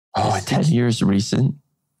Oh, Is 10 years recent?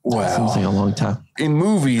 Well, seems like a long time. In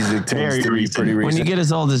movies, it tends to be pretty recent. When you get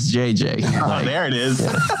as old as JJ. Oh, there it is.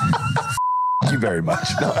 Yeah. Thank you very much.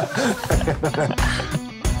 No.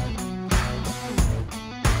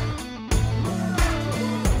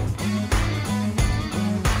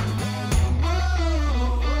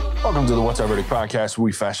 Welcome to the What's Our Verdict podcast, where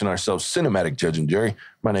we fashion ourselves cinematic judge and jury.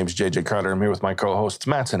 My name is JJ Carter. I'm here with my co-hosts,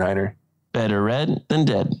 Mattson. Better read than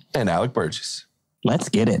dead. And Alec Burgess. Let's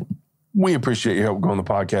get it. We appreciate your help going on the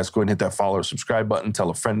podcast. Go ahead and hit that follow or subscribe button.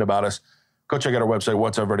 Tell a friend about us. Go check out our website,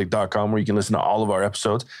 whatsourverdict.com, where you can listen to all of our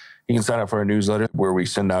episodes. You can sign up for our newsletter, where we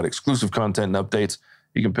send out exclusive content and updates.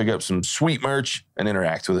 You can pick up some sweet merch and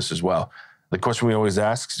interact with us as well. The question we always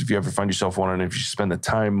ask is if you ever find yourself wondering if you should spend the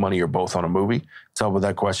time, money, or both on a movie. To help with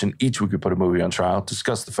that question, each week we put a movie on trial,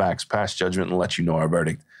 discuss the facts, pass judgment, and let you know our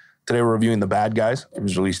verdict. Today we're reviewing The Bad Guys. It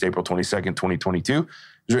was released April 22nd, 2022. It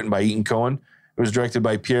was written by Ethan Cohen. It was directed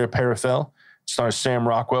by Pierre Perifel. It stars Sam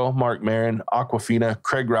Rockwell, Mark Maron, Awkwafina,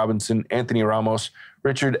 Craig Robinson, Anthony Ramos,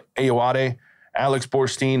 Richard Ayoade, Alex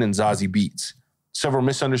Borstein, and Zazie Beetz. Several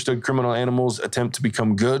misunderstood criminal animals attempt to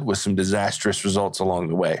become good with some disastrous results along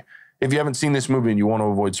the way. If you haven't seen this movie and you want to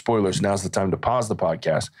avoid spoilers, now's the time to pause the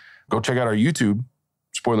podcast. Go check out our YouTube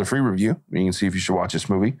spoiler-free review. You can see if you should watch this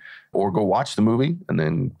movie, or go watch the movie and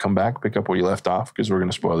then come back, pick up where you left off, because we're going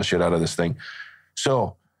to spoil the shit out of this thing.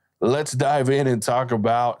 So let's dive in and talk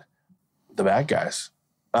about The Bad Guys.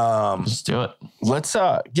 Let's do it. Let's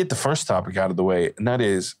get the first topic out of the way, and that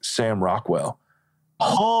is Sam Rockwell.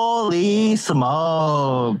 Holy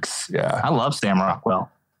smokes. Yeah. I love Sam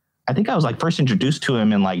Rockwell. I think I was first introduced to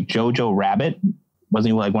him in Jojo Rabbit. Wasn't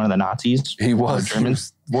he one of the Nazis? He was. He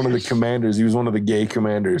was one of the commanders. He was one of the gay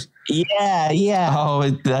commanders. Yeah. Oh,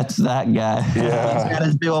 that's that guy. Yeah. He's got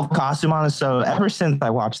his big old costume on. So ever since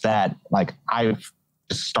I watched that, I've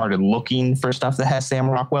started looking for stuff that has Sam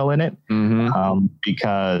Rockwell in it,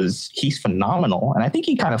 because he's phenomenal. And I think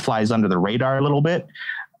he kind of flies under the radar a little bit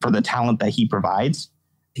for the talent that he provides.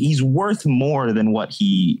 He's worth more than what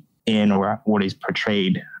he's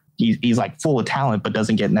portrayed. He's full of talent, but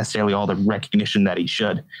doesn't get necessarily all the recognition that he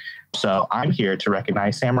should. So I'm here to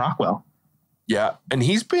recognize Sam Rockwell. Yeah. And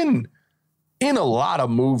he's been in a lot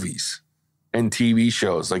of movies and TV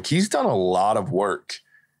shows. He's done a lot of work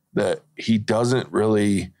that he doesn't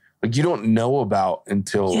really, you don't know about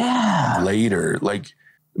until later.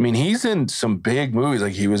 He's in some big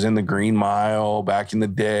movies. He was in The Green Mile back in the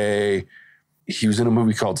day. He was in a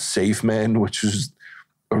movie called Safe Men, which was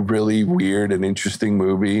a really weird and interesting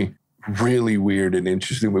movie.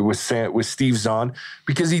 With Steve Zahn,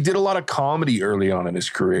 because he did a lot of comedy early on in his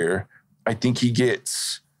career. I think he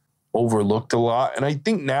gets overlooked a lot. And I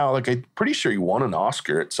think now, I'm pretty sure he won an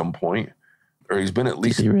Oscar at some point. Or he's been at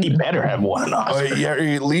least... He better have won an Oscar. Yeah, or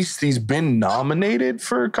at least he's been nominated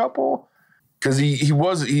for a couple. Because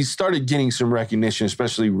he started getting some recognition,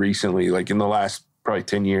 especially recently, in the last probably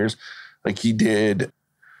 10 years. He did...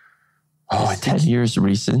 Oh, I 10 years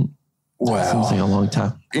recent? Wow. Seems like a long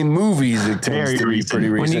time. In movies, it tends to be pretty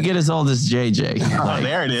recent. When you get as old as JJ. Oh,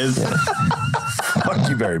 there it is. Yeah. Thank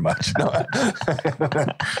you very much.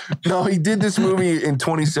 No, he did this movie in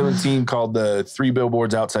 2017 called The Three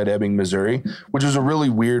Billboards Outside Ebbing, Missouri, which was a really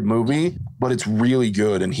weird movie, but it's really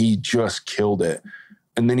good, and he just killed it.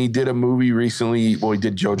 And then he did a movie recently. Well, he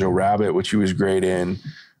did Jojo Rabbit, which he was great in.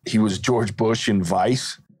 He was George Bush in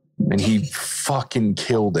Vice, and he fucking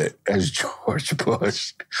killed it as George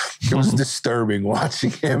Bush. It was disturbing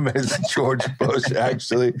watching him as George Bush,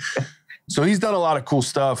 actually. So he's done a lot of cool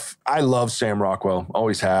stuff. I love Sam Rockwell,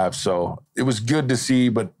 always have. So it was good to see.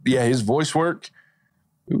 But yeah, his voice work,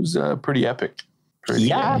 it was pretty epic.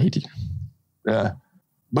 Yeah. Yeah.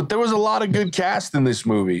 But there was a lot of good cast in this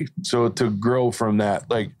movie. So to grow from that,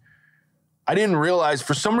 I didn't realize,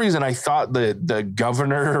 for some reason, I thought the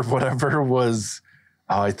governor or whatever was...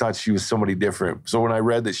 I thought she was somebody different. So when I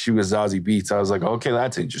read that she was Zazie Beetz, I was like, okay,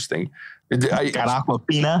 that's interesting. Got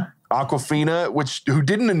Awkwafina. Awkwafina, who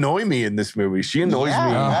didn't annoy me in this movie. She annoys me.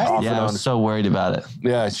 Right? Yeah, I was so worried about it.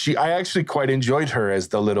 Yeah, I actually quite enjoyed her as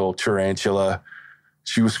the little tarantula.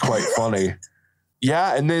 She was quite funny.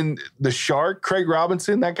 Yeah, and then the shark, Craig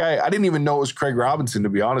Robinson, that guy, I didn't even know it was Craig Robinson, to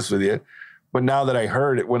be honest with you. But now that I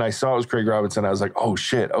heard it, when I saw it was Craig Robinson, I was like, oh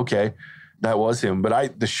shit, okay, that was him.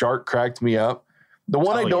 But the shark cracked me up. The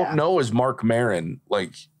one I don't know is Mark Maron,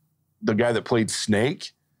 the guy that played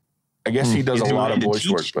Snake. I guess he does a lot of voice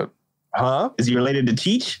work, but Is he related to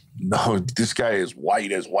Teach? No, this guy is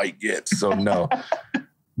white as white gets, so no.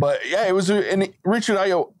 But yeah, it was and Richard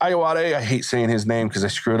Ayoade. I hate saying his name because I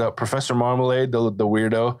screwed up. Professor Marmalade, the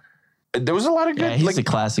weirdo. There was a lot of good. Yeah, he's a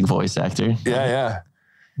classic voice actor. Yeah.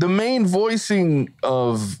 The main voicing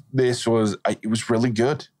of this it was really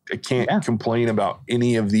good. I can't complain about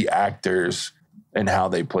any of the actors and how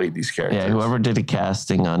they played these characters. Yeah, whoever did the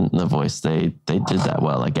casting on the voice, they did that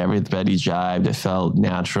well. Like everybody jived. It felt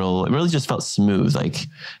natural. It really just felt smooth. Like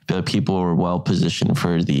the people were well positioned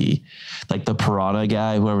for the Piranha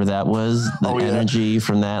guy, whoever that was. The energy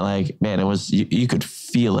from that, like, man, it was, you could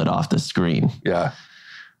feel it off the screen. Yeah.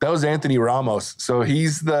 That was Anthony Ramos. So he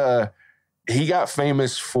got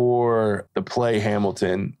famous for the play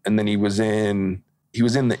Hamilton, and then he was in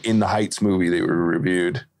the Heights movie that we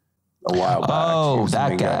reviewed a while back. Oh,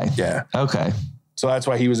 that guy. Yeah. Okay. So that's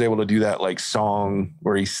why he was able to do that like song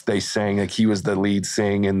where they sang, like he was the lead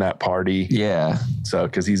sing in that party. Yeah. So,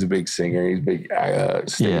 cause he's a big singer, he's a big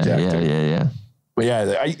stage actor. Yeah. But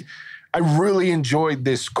yeah, I really enjoyed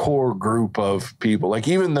this core group of people. Like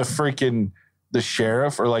even the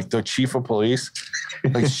sheriff or like the chief of police,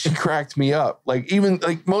 like she cracked me up. Like even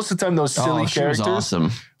like most of the time those silly characters, was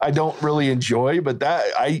awesome. I don't really enjoy, but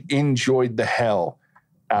I enjoyed the hell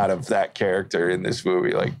out of that character in this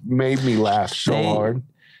movie. Like made me laugh so hard.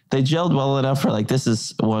 They gelled well enough for like, this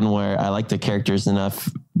is one where I like the characters enough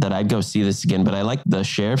that I'd go see this again, but I like the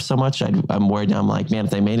sheriff so much. I'm worried now. I'm like, man,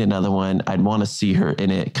 if they made another one, I'd want to see her in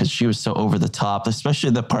it because she was so over the top,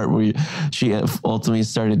 especially the part where she ultimately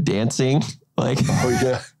started dancing. Like, oh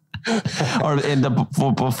yeah. Or in the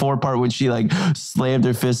before part when she like slammed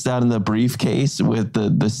her fist down in the briefcase with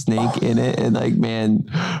the snake in it, and like, man,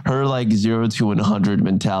 her like 0 to 100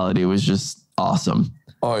 mentality was just awesome.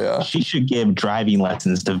 Oh yeah, she should give driving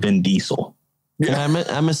lessons to Vin Diesel. Yeah,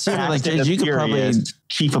 I'm assuming like Jay, you could probably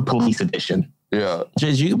Chief of Police edition. Yeah,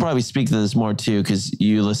 Jay, you could probably speak to this more too because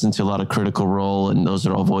you listen to a lot of Critical Role, and those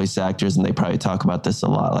are all voice actors, and they probably talk about this a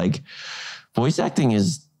lot. Like, voice acting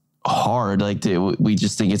is hard. Like we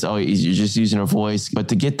just think it's you're just using a voice, but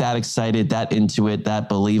to get that excited, that into it, that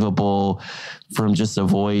believable from just a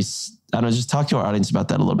voice. I don't know, just talk to our audience about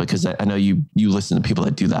that a little bit because I know you listen to people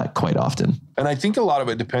that do that quite often. And I think a lot of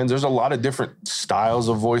it depends. There's a lot of different styles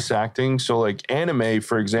of voice acting. So like anime,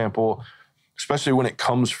 for example, especially when it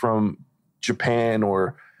comes from Japan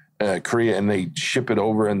or Korea and they ship it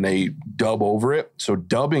over and they dub over it. So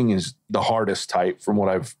dubbing is the hardest type from what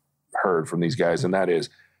I've heard from these guys, and that is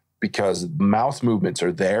because mouth movements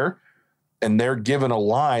are there and they're given a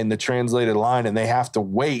line, the translated line, and they have to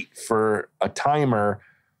wait for a timer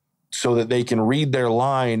so that they can read their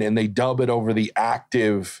line, and they dub it over the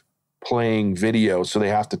active playing video. So they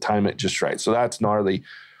have to time it just right. So that's gnarly.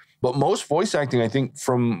 But most voice acting, I think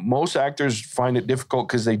from most actors find it difficult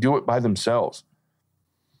because they do it by themselves.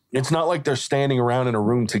 It's not like they're standing around in a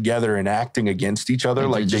room together and acting against each other.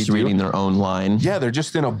 Like they're just reading their own line. Yeah, they're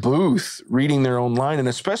just in a booth reading their own line. And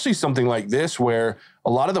especially something like this where a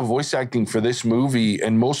lot of the voice acting for this movie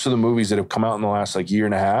and most of the movies that have come out in the last like year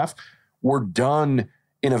and a half were done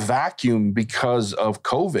in a vacuum because of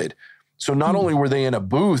COVID. So not only were they in a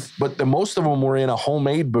booth, but most of them were in a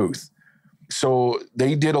homemade booth. So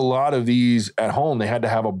they did a lot of these at home. They had to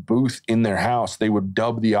have a booth in their house. They would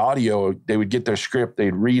dub the audio. They would get their script.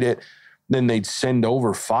 They'd read it. Then they'd send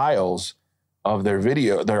over files of their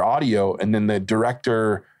video, their audio. And then the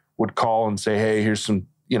director would call and say, hey, here's some,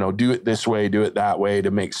 do it this way, do it that way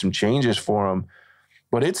to make some changes for them.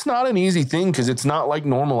 But it's not an easy thing because it's not like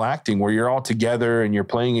normal acting where you're all together and you're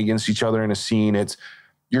playing against each other in a scene.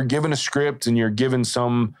 You're given a script and you're given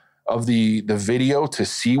some of the video to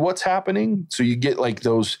see what's happening. So you get like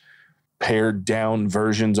those pared down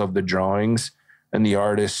versions of the drawings and the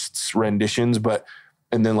artist's renditions,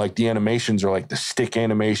 and then like the animations are like the stick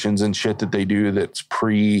animations and shit that they do that's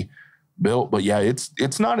pre-built. But yeah,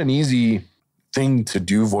 it's not an easy thing to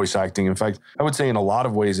do voice acting. In fact, I would say in a lot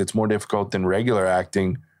of ways it's more difficult than regular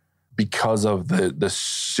acting because of the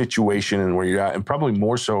situation and where you're at, and probably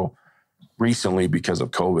more so recently because of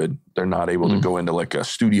COVID. They're not able to go into like a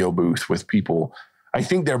studio booth with people. I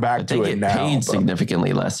think they're back to it now. They get paid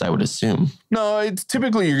significantly less, I would assume. No, it's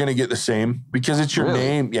typically you're going to get the same because it's your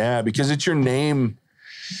name. Yeah, because it's your name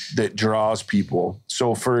that draws people.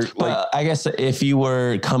 So I guess if you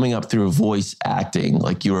were coming up through voice acting,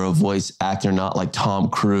 like you were a voice actor, not like Tom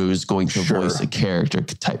Cruise going to voice a character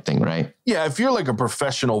type thing, right? Yeah, if you're like a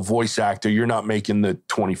professional voice actor, you're not making the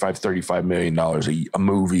 $25, $35 million a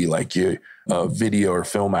movie like a video or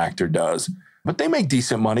film actor does. But they make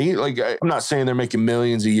decent money. Like I'm not saying they're making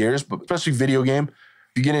millions a year, but especially video game.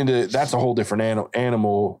 If you get into that's a whole different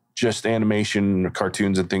animal, just animation,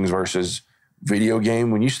 cartoons and things versus video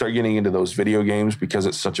game. When you start getting into those video games, because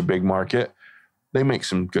it's such a big market, they make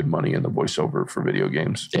some good money in the voiceover for video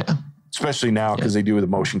games. Yeah. Especially now because they do the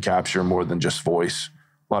motion capture more than just voice.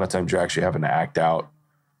 A lot of times you're actually having to act out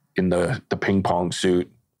in the ping pong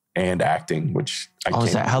suit and acting, which I can't.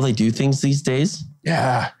 Is that how they do things these days?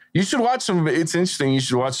 Yeah. You should watch some. It's interesting. You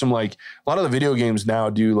should watch some, like, a lot of the video games now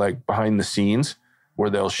do like behind the scenes where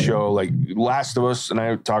they'll show like Last of Us. And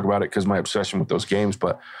I talk about it because my obsession with those games,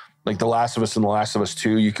 but like The Last of Us and The Last of Us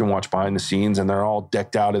 2, you can watch behind the scenes and they're all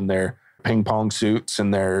decked out in their ping pong suits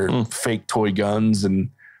and their fake toy guns and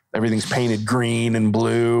everything's painted green and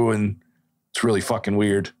blue. And it's really fucking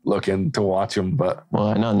weird looking to watch them. But well,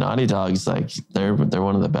 I know Naughty Dog's like, they're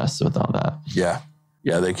one of the best with all that. Yeah.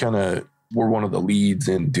 Yeah. They kind of were one of the leads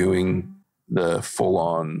in doing the full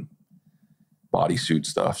on bodysuit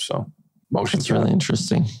stuff. So motion. It's really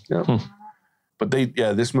interesting. Yeah. But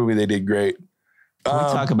this movie, they did great. Can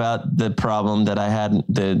we talk about the problem that I had?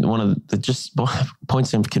 One of the just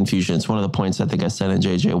points of confusion. It's one of the points I think I said in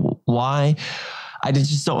JJ. Why? I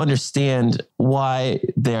just don't understand why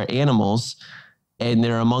they're animals and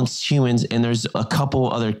they're amongst humans. And there's a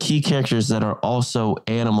couple other key characters that are also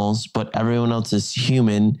animals, but everyone else is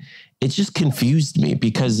human. It just confused me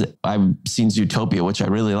because I've seen Zootopia, which I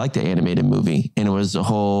really like, the animated movie. And it was a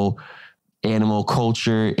whole animal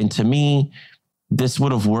culture. And to me, this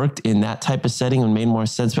would have worked in that type of setting and made more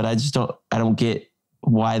sense, but I don't get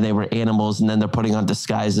why they were animals and then they're putting on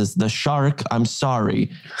disguises. The shark, I'm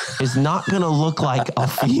sorry, is not going to look like a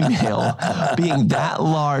female being that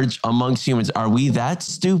large amongst humans. Are we that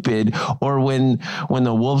stupid? Or when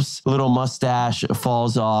the wolf's little mustache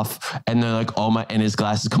falls off and they're like, oh my, and his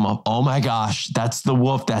glasses come off. Oh my gosh, that's the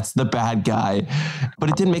wolf. That's the bad guy. But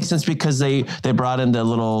it didn't make sense because they brought in the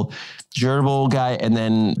little gerbil guy and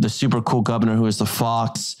then the super cool governor who was the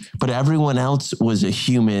fox, but everyone else was a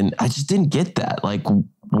human. I just didn't get that. Like,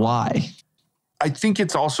 why? I think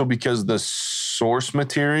it's also because the source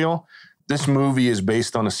material, this movie is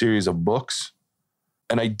based on a series of books,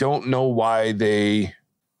 and I don't know why they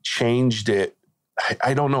changed it.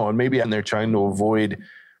 I don't know. And maybe they're trying to avoid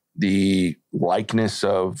the likeness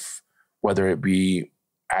of whether it be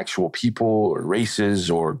actual people or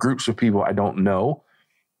races or groups of people. I don't know.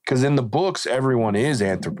 Because in the books, everyone is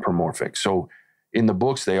anthropomorphic. So in the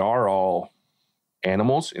books, they are all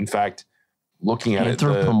animals. In fact, looking at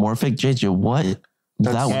anthropomorphic, JJ, what?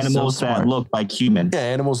 That's animals so that look like humans. Yeah,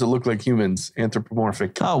 animals that look like humans,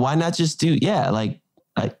 anthropomorphic. Oh, why not just do,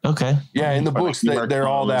 okay. Yeah, in the books, they're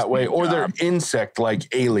all that way. Or they're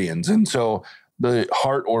insect-like aliens. And so the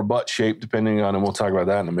heart or butt shape, depending on, and we'll talk about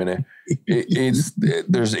that in a minute,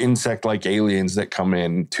 there's insect-like aliens that come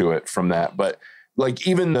into it from that. But like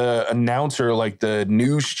even the announcer, like the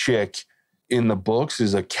news chick in the books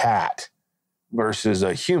is a cat versus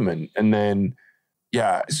a human. And then,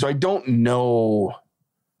 so I don't know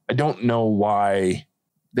why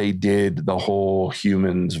they did the whole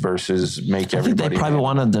humans versus make everybody. I think they probably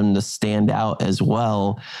wanted them to stand out as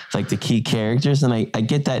well, like the key characters. And I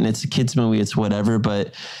get that. And it's a kid's movie, it's whatever,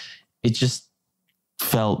 but it just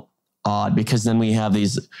felt odd because then we have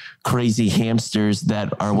these crazy hamsters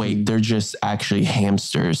that are they're just actually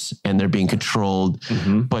hamsters and they're being controlled.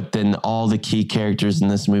 Mm-hmm. But then all the key characters in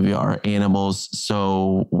this movie are animals.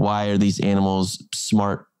 So why are these animals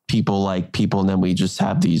smart people like people and then we just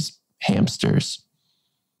have these hamsters?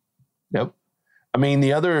 Yep. I mean,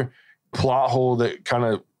 the other plot hole that kind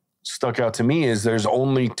of stuck out to me is there's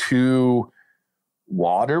only 2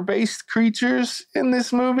 water-based creatures in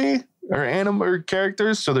this movie. Or animal or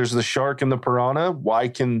characters. So there's the shark and the piranha. Why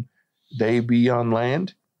can they be on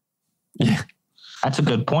land? Yeah, that's a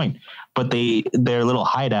good point. But their little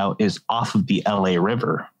hideout is off of the LA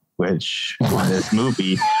River, which this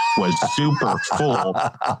movie was super full.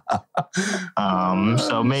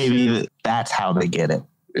 So maybe that's how they get it.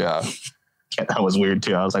 Yeah. That was weird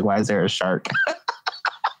too. I was like, why is there a shark?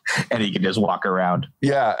 And he can just walk around.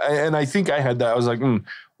 Yeah. And I think I had that. I was like,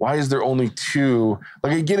 why is there only 2?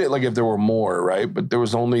 Like, I get it, like if there were more, right? But there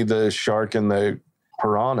was only the shark and the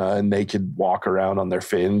piranha, and they could walk around on their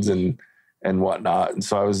fins and whatnot. And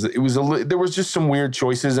so there was just some weird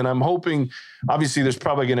choices. And I'm hoping, obviously, there's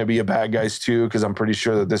probably going to be a bad guys too, because I'm pretty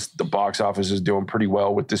sure that the box office is doing pretty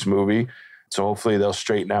well with this movie. So hopefully they'll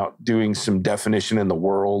straighten out doing some definition in the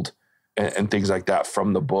world and things like that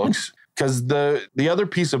from the books. Because the other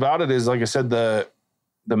piece about it is, like I said, the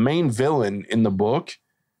main villain in the book,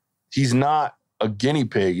 he's not a guinea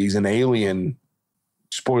pig. He's an alien.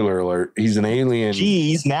 Spoiler alert. He's an alien.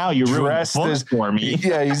 Jeez, now you're dressed as for me.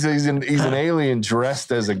 Yeah, he's an alien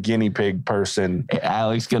dressed as a guinea pig person. Hey,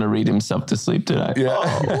 Alec's going to read himself to sleep tonight. Yeah.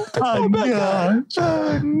 Oh my God.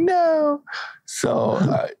 Oh, no.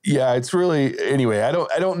 So, it's really, anyway, I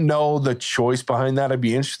don't know the choice behind that. I'd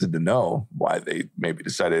be interested to know why they maybe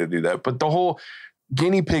decided to do that. But the whole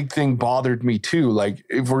guinea pig thing bothered me too. Like,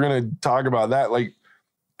 if we're going to talk about that, like,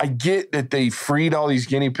 I get that they freed all these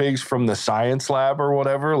guinea pigs from the science lab or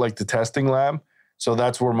whatever, like the testing lab. So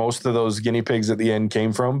that's where most of those guinea pigs at the end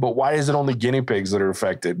came from. But why is it only guinea pigs that are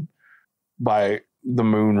affected by the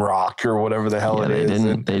moon rock or whatever the hell it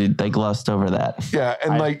is? They glossed over that. Yeah,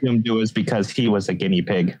 and I assumed it was because he was a guinea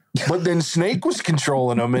pig. But then Snake was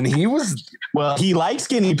controlling him, and he was. Well, he likes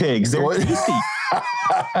guinea pigs. They're tasty.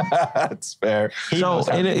 That's fair. So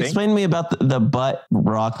explain to me about the butt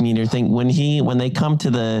rock meteor thing. When they come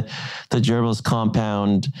to the gerbil's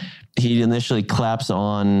compound, he initially claps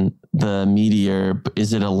on the meteor.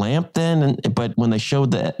 Is it a lamp then? But when they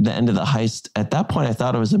showed the end of the heist, at that point, I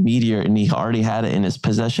thought it was a meteor and he already had it in his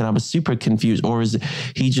possession. I was super confused. Or is it,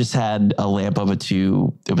 he just had a lamp of it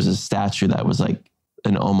too? It was a statue that was like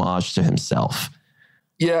an homage to himself.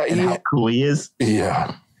 Yeah. How cool he is.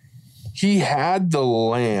 Yeah. He had the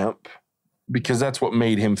lamp because that's what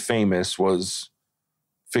made him famous, was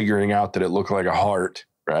figuring out that it looked like a heart,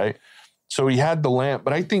 right? So he had the lamp,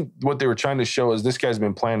 but I think what they were trying to show is this guy's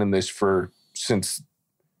been planning this since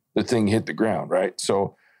the thing hit the ground, right?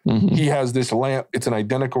 So he has this lamp. It's an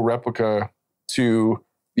identical replica to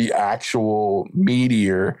the actual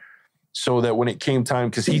meteor, so that when it came time,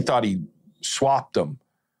 because he thought he swapped them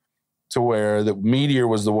to where the meteor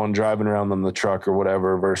was the one driving around on the truck or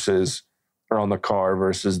whatever or on the car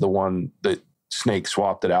versus the one that Snake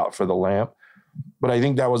swapped it out for the lamp. But I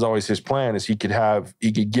think that was always his plan, is he could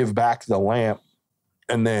give back the lamp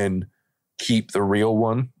and then keep the real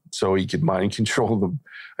one so he could mind control them.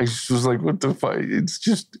 I just was like, what the fuck? It's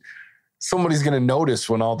just somebody's going to notice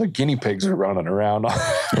when all the guinea pigs are running around.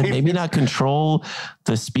 And maybe not control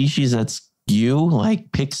the species that's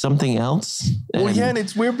like pick something else. Well, yeah, and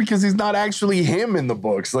it's weird because he's not actually him in the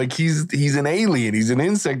books. Like he's an alien. He's an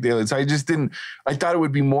insect alien. So I thought it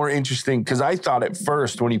would be more interesting because I thought at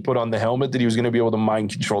first when he put on the helmet that he was going to be able to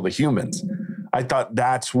mind control the humans. I thought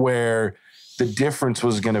that's where the difference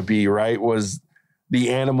was going to be, right? Was the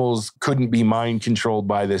animals couldn't be mind controlled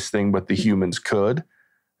by this thing, but the humans could.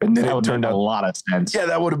 And then it turned out a lot of sense. Yeah,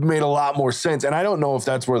 that would have made a lot more sense. And I don't know if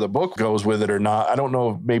that's where the book goes with it or not. I don't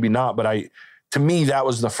know, maybe not. But to me, that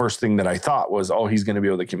was the first thing that I thought was, oh, he's going to be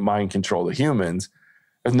able to mind control the humans.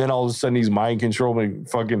 And then all of a sudden he's mind controlling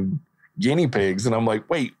fucking guinea pigs. And I'm like,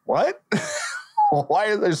 wait, what? Why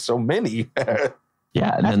are there so many?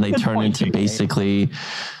 Yeah, and then they turn into basically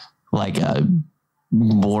like a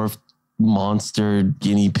morphed monster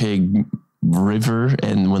guinea pig river.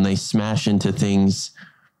 And when they smash into things,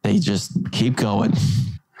 they just keep going.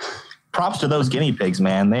 Props to those guinea pigs,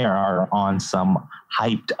 man. They are on some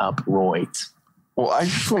hyped up roids. Well, I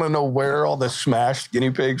just want to know where all the smashed guinea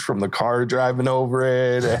pigs from the car driving over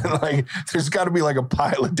it. And like, there's got to be like a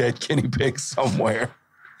pile of dead guinea pigs somewhere.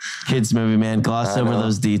 Kids movie, man. Gloss over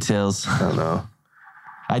those details. I don't know.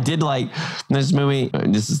 I did like this movie.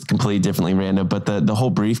 This is completely differently random, but the whole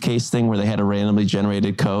briefcase thing where they had a randomly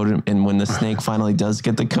generated code, and when the snake finally does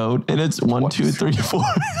get the code, and it's 1, 2, 3, 4.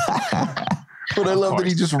 But I love that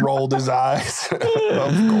he just rolled his eyes. Of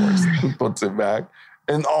course, he puts it back,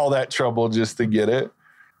 and all that trouble just to get it.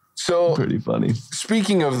 So pretty funny.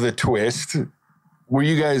 Speaking of the twist, were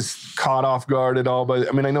you guys caught off guard at all? I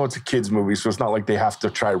mean, I know it's a kids movie, so it's not like they have to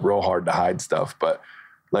try real hard to hide stuff. But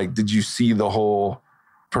like, did you see the whole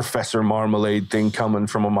Professor Marmalade thing coming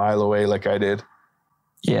from a mile away like I did?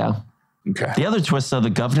 Yeah. Okay. The other twist of the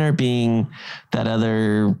governor being that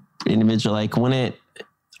other individual, like I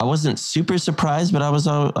wasn't super surprised, but I was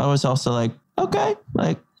also like, okay,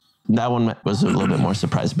 like that one was a little bit more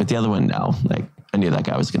surprised, but the other one, no, like I knew that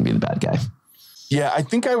guy was going to be the bad guy. Yeah. I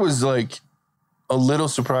think I was like a little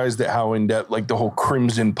surprised at how in depth, like the whole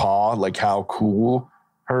Crimson Paw, like how cool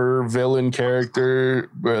her villain character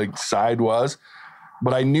like side was.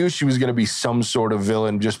 But I knew she was going to be some sort of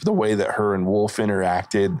villain, just the way that her and Wolf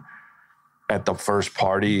interacted at the first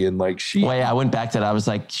party. And like I went back to that. I was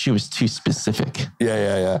like, she was too specific.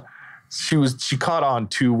 Yeah. She caught on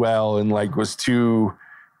too well and like was too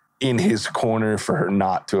in his corner for her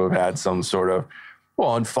not to have had some sort of, well,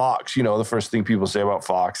 on Fox, the first thing people say about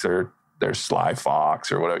Fox, they're Sly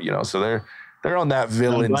Fox or whatever, so they're on that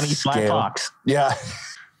villain scale. Sly Fox. Yeah.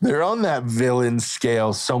 They're on that villain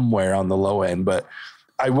scale somewhere on the low end, but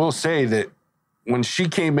I will say that when she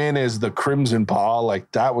came in as the Crimson Paw,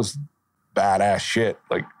 like that was badass shit.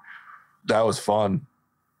 Like that was fun.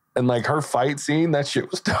 And like her fight scene, that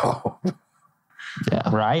shit was dope. Yeah.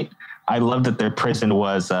 Right? I love that their prison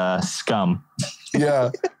was scum.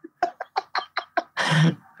 Yeah.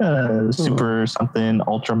 Super something,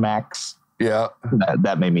 Ultra Max. Yeah.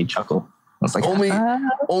 That made me chuckle. I was like,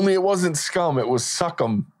 only it wasn't scum, it was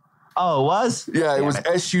suckum. Oh, it was? Yeah, it was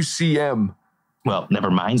SUCM. Well, never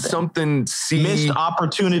mind. Then. Something C. Missed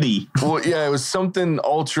opportunity. Well, yeah, it was something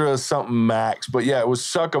ultra, something max. But yeah, it was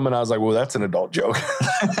suck 'em. And I was like, well, that's an adult joke.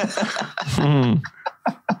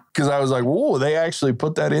 Because I was like, whoa, they actually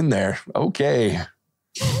put that in there. Okay.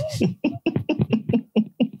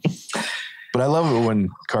 But I love it when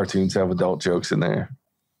cartoons have adult jokes in there.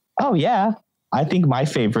 Oh, yeah. I think my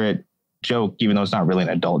favorite joke, even though it's not really an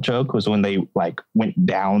adult joke, was when they like went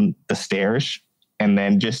down the stairs and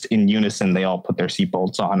then just in unison, they all put their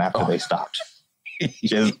seatbelts on after they stopped.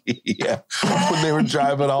 Just, yeah. When they were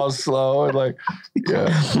driving all slow and like,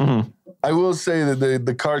 yeah. I will say that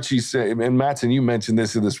the car chase scene, and Mattson, you mentioned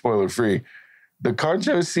this in the spoiler free. The car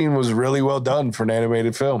chase scene was really well done for an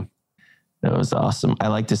animated film. That was awesome. I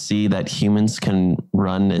like to see that humans can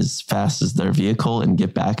run as fast as their vehicle and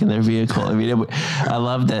get back in their vehicle. I mean, I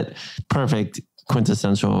love that perfect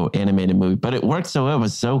quintessential animated movie, but it worked so well. It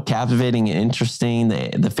was so captivating and interesting.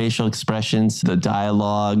 The facial expressions, the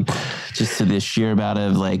dialogue, just to the sheer amount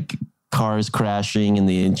of like cars crashing and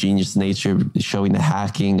the ingenious nature showing the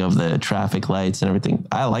hacking of the traffic lights and everything.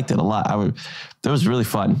 I liked it a lot. It was really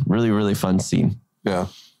fun. Really, really fun scene. Yeah.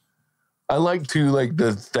 I like too, like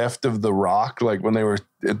the theft of the rock, like when they were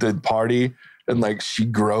at the party and like she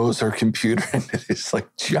grows her computer into this like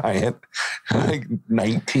giant, like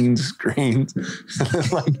 19 screens, and then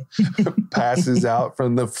like passes out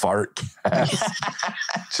from the fart gas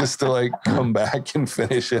just to like come back and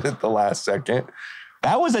finish it at the last second.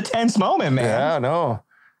 That was a tense moment, man. Yeah, no.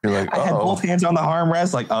 You're like, I had both hands on the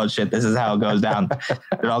armrest, like, oh shit, this is how it goes down.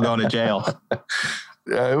 They're all going to jail.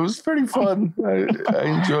 Yeah, it was pretty fun. I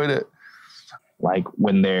enjoyed it. Like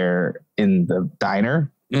when they're in the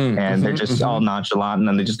diner and they're just all nonchalant and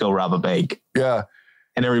then they just go rob a bank. Yeah.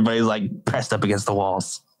 And everybody's like pressed up against the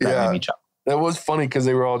walls. That made me chuckle. That was funny because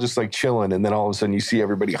they were all just like chilling. And then all of a sudden you see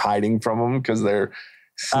everybody hiding from them because they're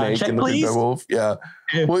Snake and the wolf. Yeah.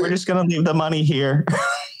 We're just going to leave the money here.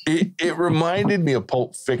 It reminded me of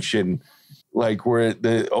Pulp Fiction, like where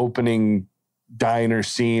the opening diner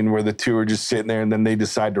scene where the two are just sitting there and then they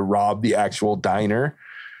decide to rob the actual diner.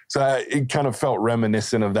 So it kind of felt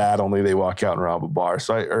reminiscent of that, only they walk out and rob a bar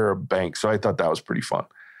or a bank. So I thought that was pretty fun.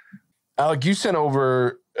 Alec, you sent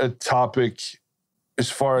over a topic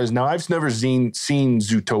as far as, now I've never seen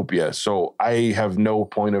Zootopia, so I have no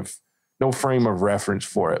frame of reference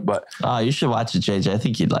for it. But you should watch it, JJ. I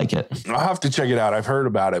think you'd like it. I'll have to check it out. I've heard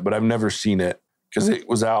about it, but I've never seen it because it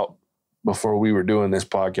was out before we were doing this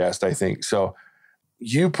podcast, I think. So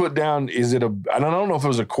you put down, I don't know if it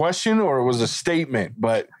was a question or it was a statement,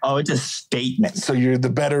 but. Oh, it's a statement. So you're the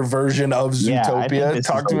better version of Zootopia. Yeah,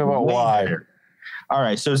 talk to me about why. Better. All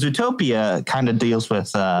right. So Zootopia kind of deals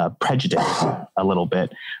with prejudice a little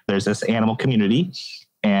bit. There's this animal community,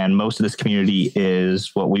 and most of this community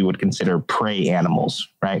is what we would consider prey animals,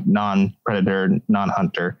 right? Non-predator,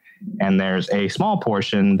 non-hunter. And there's a small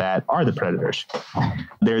portion that are the predators.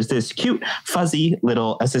 There's this cute, fuzzy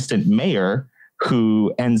little assistant mayor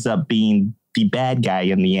who ends up being the bad guy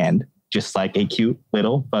in the end, just like a cute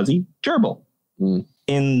little fuzzy gerbil.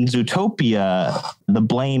 In Zootopia, the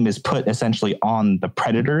blame is put essentially on the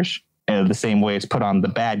predators, the same way it's put on the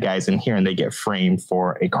bad guys in here, and they get framed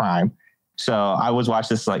for a crime. So I was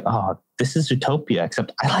watching this like, oh, this is Zootopia,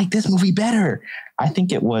 except I like this movie better. I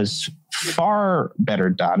think it was far better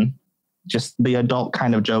done. Just the adult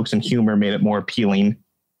kind of jokes and humor made it more appealing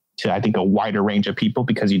to, I think, a wider range of people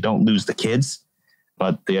because you don't lose the kids.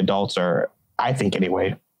 But the adults are, I think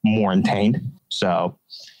anyway, more entertained. So,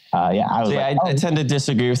 I tend to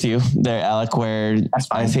disagree with you there, Alec, where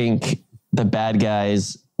I think the bad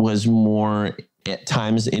guys was more at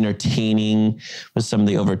times entertaining with some of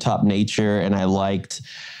the overtop nature. And I liked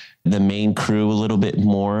the main crew a little bit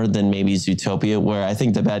more than maybe Zootopia, where I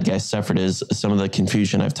think the bad guys suffered is some of the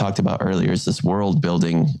confusion I've talked about earlier is this world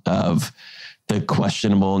building of the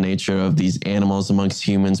questionable nature of these animals amongst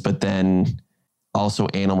humans, but then also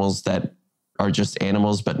animals that are just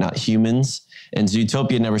animals, but not humans. And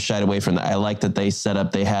Zootopia never shied away from that. I like that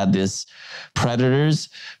they had this predators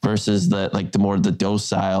versus the more the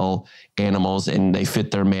docile animals, and they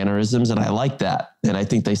fit their mannerisms. And I like that. And I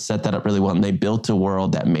think they set that up really well. And they built a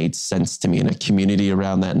world that made sense to me and a community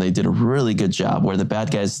around that. And they did a really good job where the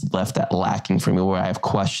bad guys left that lacking for me, where I have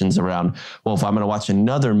questions around, well, if I'm going to watch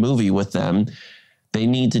another movie with them, they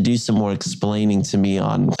need to do some more explaining to me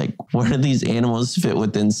on like, where do these animals fit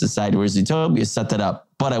within society? Where Zootopia set that up.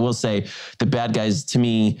 But I will say the bad guys to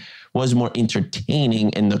me was more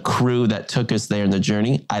entertaining, and the crew that took us there in the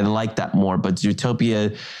journey, I like that more. But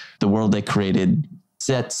Zootopia, the world they created,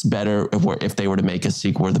 sets better if they were to make a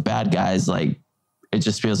sequel where the bad guys, like, It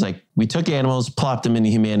just feels like we took animals, plopped them into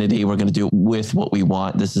humanity. We're going to do it with what we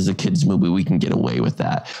want. This is a kid's movie. We can get away with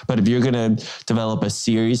that. But if you're going to develop a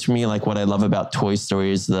series for me, like what I love about Toy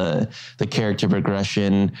Story is the character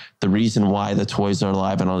progression, the reason why the toys are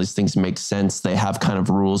alive and all these things make sense. They have kind of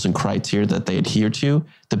rules and criteria that they adhere to.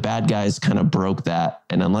 The bad guys kind of broke that.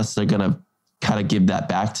 And unless they're going to kind of give that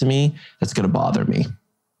back to me, that's going to bother me.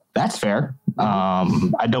 That's fair.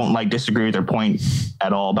 I don't disagree with their point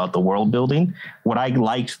at all about the world building. What I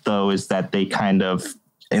liked though is that they kind of,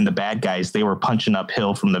 in the bad guys, they were punching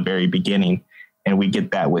uphill from the very beginning. And we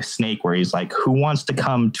get that with Snake where he's like, who wants to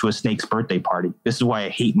come to a snake's birthday party? This is why I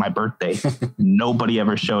hate my birthday. Nobody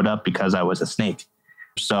ever showed up because I was a snake.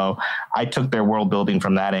 So I took their world building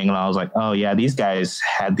from that angle. I was like, oh yeah, these guys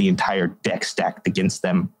had the entire deck stacked against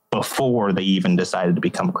them before they even decided to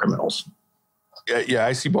become criminals. Yeah,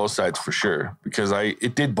 I see both sides for sure, because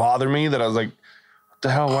it did bother me that I was like, what the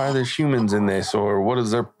hell, why are there humans in this? Or what's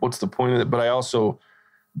the point of it? But I also,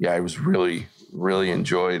 I was really, really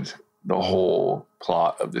enjoyed the whole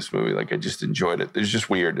plot of this movie. Like I just enjoyed it. It's just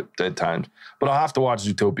weird at times. But I'll have to watch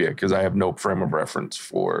Zootopia because I have no frame of reference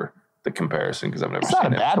for the comparison because I've never seen it. It's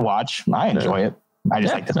not a bad watch. I enjoy it. I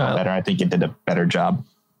just like this one better. I think it did a better job.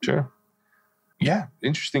 Sure. Yeah,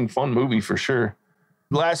 interesting, fun movie for sure.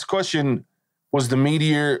 Last question. Was the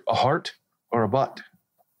meteor a heart or a butt?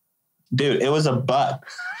 Dude, it was a butt.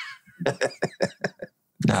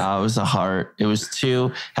 No, it was a heart. It was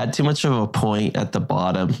had too much of a point at the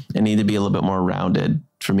bottom. It needed to be a little bit more rounded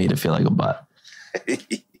for me to feel like a butt.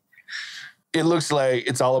 It looks like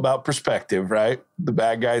it's all about perspective, right? The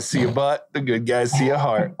bad guys see a butt, the good guys see a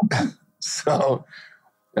heart.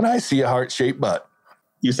 And I see a heart-shaped butt.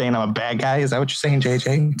 You saying I'm a bad guy? Is that what you're saying,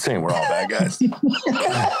 JJ? I'm saying we're all bad guys.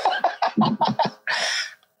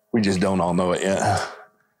 We just don't all know it yet.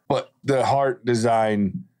 But the heart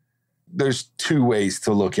design, there's two ways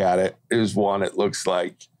to look at it. There's one, it looks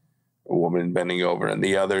like a woman bending over, and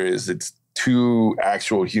the other is it's two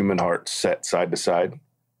actual human hearts set side to side.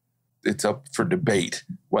 It's up for debate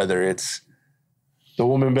whether it's the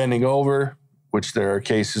woman bending over, which there are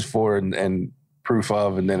cases for and proof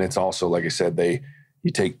of, and then it's also, like I said,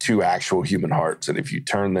 you take two actual human hearts, and if you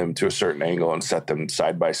turn them to a certain angle and set them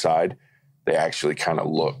side by side, they actually kind of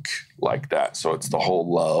look like that. So it's the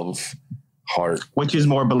whole love heart. Which is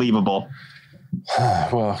more believable?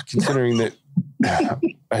 Well, considering that, I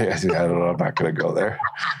don't know, I'm not going to go there.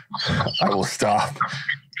 I will stop.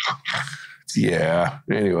 Yeah.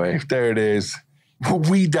 Anyway, there it is.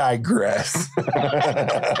 We digress.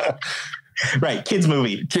 Right. Kids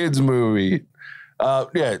movie.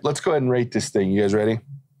 Yeah, let's go ahead and rate this thing. You guys ready?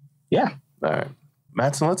 Yeah. All right.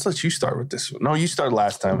 Mattson, let's let you start with this one. No, you started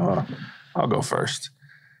last time, huh? I'll go first.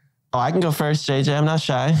 Oh, I can go first, JJ. I'm not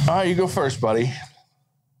shy. All right, you go first, buddy.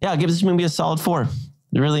 Yeah, I'll give this movie a solid 4.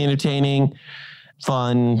 Really entertaining,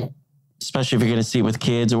 fun, especially if you're going to see it with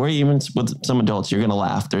kids or even with some adults. You're going to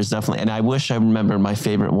laugh. There's definitely, and I wish I remembered my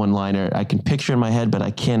favorite one-liner. I can picture in my head, but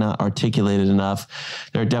I cannot articulate it enough.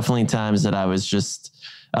 There are definitely times that I was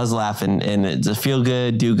laughing, and it's a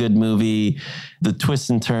feel-good, do-good movie. The twists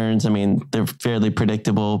and turns, I mean, they're fairly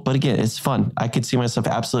predictable. But again, it's fun. I could see myself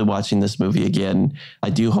absolutely watching this movie again. I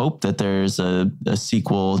do hope that there's a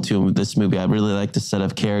sequel to this movie. I really like the set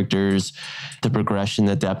of characters, the progression,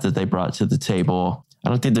 the depth that they brought to the table. I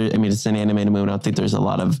don't think it's an animated movie. I don't think there's a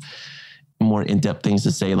lot of more in-depth things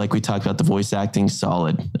to say. Like we talked about, the voice acting,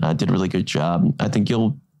 solid. Did a really good job. I think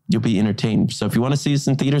you'll be entertained. So if you want to see this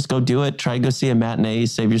in theaters, go do it. Try to go see a matinee,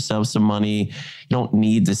 save yourself some money. You don't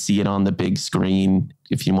need to see it on the big screen.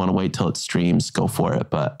 If you want to wait till it streams, go for it.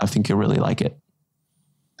 But I think you'll really like it.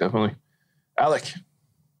 Definitely. Alec.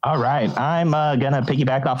 All right. I'm going to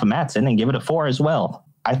piggyback off of Mattson and give it a 4 as well.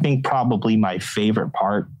 I think probably my favorite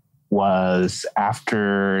part was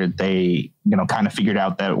after they, kind of figured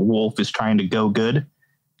out that Wolf is trying to go good,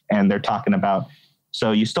 and they're talking about,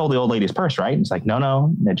 so you stole the old lady's purse, right? And it's like,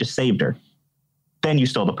 no, I just saved her. Then you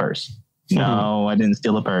stole the purse. No, I didn't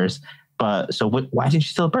steal the purse. But so why did you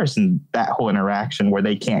steal the purse? And that whole interaction where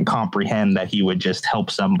they can't comprehend that he would just help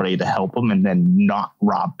somebody to help them and then not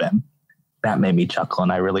rob them. That made me chuckle,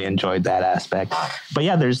 and I really enjoyed that aspect. But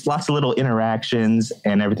yeah, there's lots of little interactions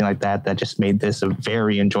and everything like that just made this a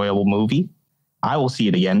very enjoyable movie. I will see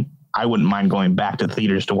it again. I wouldn't mind going back to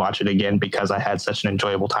theaters to watch it again because I had such an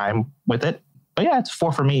enjoyable time with it. But yeah, it's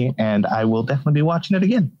 4 for me, and I will definitely be watching it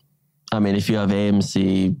again. I mean, if you have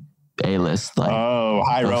AMC A-list,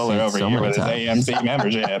 high roller over here with his AMC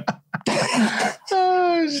membership.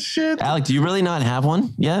 Oh, shit. Alec, do you really not have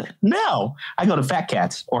one yet? No, I go to Fat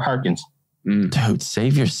Cats or Harkins. Dude,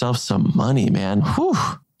 save yourself some money, man. Whew.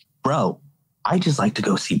 Bro, I just like to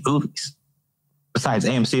go see movies. Besides,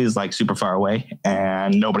 AMC is like super far away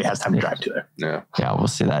and nobody has time to drive to there. Yeah. Yeah, we'll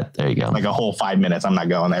see that. There you go. Like a whole 5 minutes. I'm not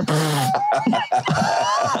going there.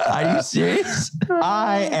 Are you serious?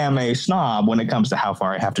 I am a snob when it comes to how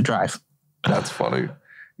far I have to drive. That's funny.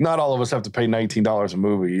 Not all of us have to pay $19 a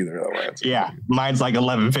movie either. Though, yeah. Mine's like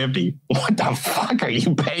 $11.50. What the fuck are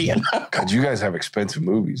you paying? God, you guys have expensive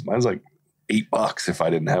movies. Mine's like $8 if I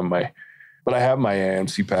didn't have but I have my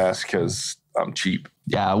AMC pass because I'm cheap.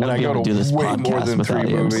 Yeah, I wouldn't be able to do this way podcast more than without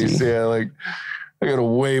 3 AMC. movies. Yeah, like I go to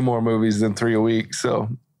way more movies than 3 a week. So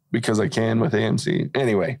because I can with AMC.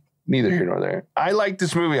 Anyway, neither here nor there. I like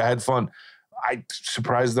this movie. I had fun. I'm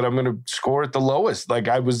surprised that I'm going to score it the lowest. Like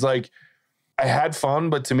I had fun,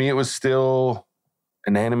 but to me it was still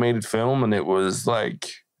an animated film, and it was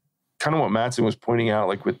like kind of what Mattson was pointing out,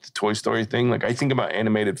 like with the Toy Story thing. Like I think about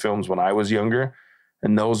animated films when I was younger,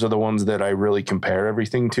 and those are the ones that I really compare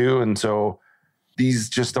everything to. And so these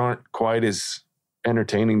just aren't quite as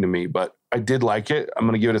entertaining to me, but I did like it. I'm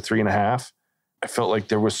going to give it a 3.5. I felt like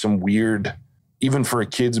there was some weird, even for a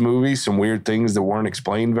kid's movie, some weird things that weren't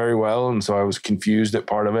explained very well. And so I was confused at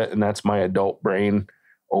part of it. And that's my adult brain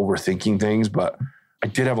overthinking things, but I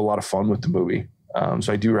did have a lot of fun with the movie.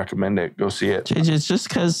 So I do recommend it. Go see it. JJ, it's just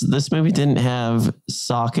because this movie didn't have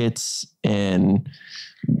sockets and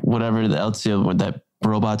whatever else that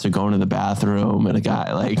robots are going to the bathroom and a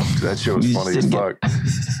guy like that shit was funny as fuck.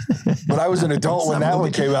 But I was an adult when that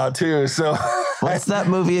one came out too. So what's that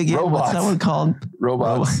movie again? Robots. What's that one called?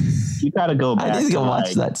 Robots. You got to go back. I need to go watch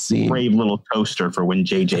like that scene. Brave Little Toaster for when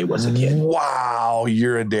JJ was a kid. Wow,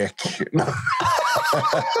 you're a dick.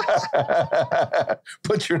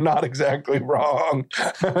 But you're not exactly wrong.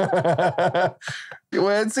 Well,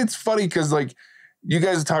 it's funny because like you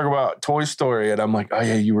guys talk about Toy Story, and I'm like, oh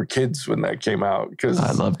yeah, you were kids when that came out. Because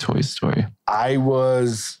I love Toy Story. I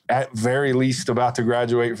was at very least about to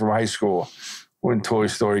graduate from high school when Toy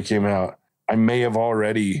Story came out. I may have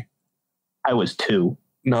already. I was 2.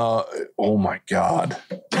 No, oh my God.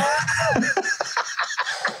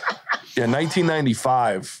 Yeah,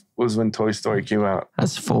 1995 was when Toy Story came out.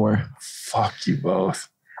 That's 4. Fuck you both.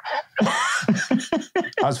 I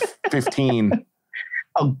was 15.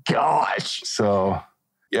 Oh, gosh. So,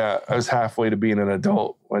 yeah, I was halfway to being an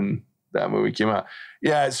adult when that movie came out.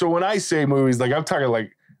 Yeah, so when I say movies, like I'm talking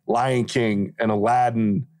like Lion King and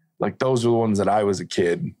Aladdin, like those are the ones that I was a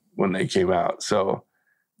kid when they came out. So,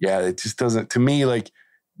 yeah, it just doesn't, to me, like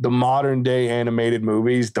the modern day animated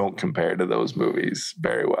movies don't compare to those movies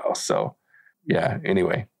very well. So, yeah,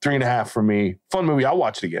 anyway, 3.5 for me. Fun movie. I'll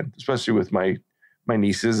watch it again, especially with my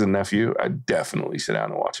nieces and nephew. I'd definitely sit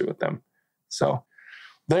down and watch it with them. So,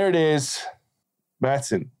 there it is.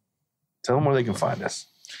 Mattson, tell them where they can find us.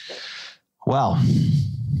 Well,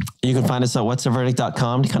 you can find us at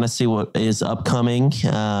whatsaverdict.com to kind of see what is upcoming.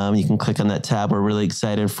 You can click on that tab. We're really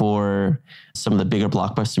excited for some of the bigger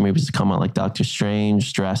blockbuster movies to come out, like Doctor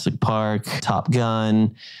Strange, Jurassic Park, Top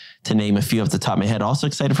Gun, to name a few off the top of my head. Also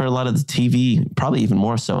excited for a lot of the TV, probably even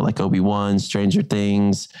more so, like Obi-Wan, Stranger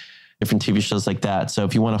Things, different TV shows like that. So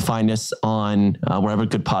if you want to find us on wherever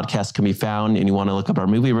good podcasts can be found and you want to look up our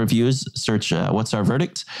movie reviews, search What's Our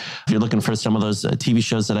Verdict. If you're looking for some of those TV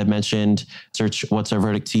shows that I've mentioned, search What's Our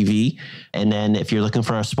Verdict TV. And then if you're looking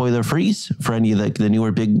for our spoiler freeze for any of the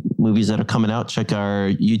newer big movies that are coming out, check our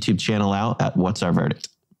YouTube channel out at What's Our Verdict.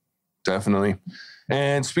 Definitely.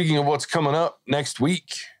 And speaking of what's coming up next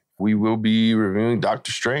week, we will be reviewing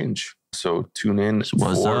Doctor Strange. So tune in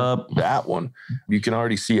for that one. You can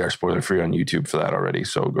already see our spoiler free on YouTube for that already.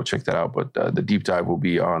 So go check that out. But the deep dive will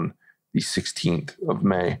be on the 16th of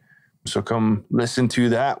May. So come listen to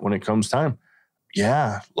that when it comes time.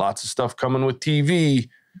 Yeah, lots of stuff coming with TV.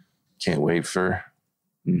 Can't wait for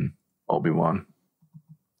Obi-Wan,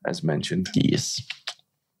 as mentioned. Yes.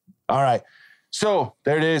 All right. So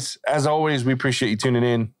there it is. As always, we appreciate you tuning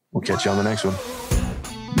in. We'll catch you on the next one.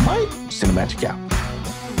 Bye. Cinemagic out.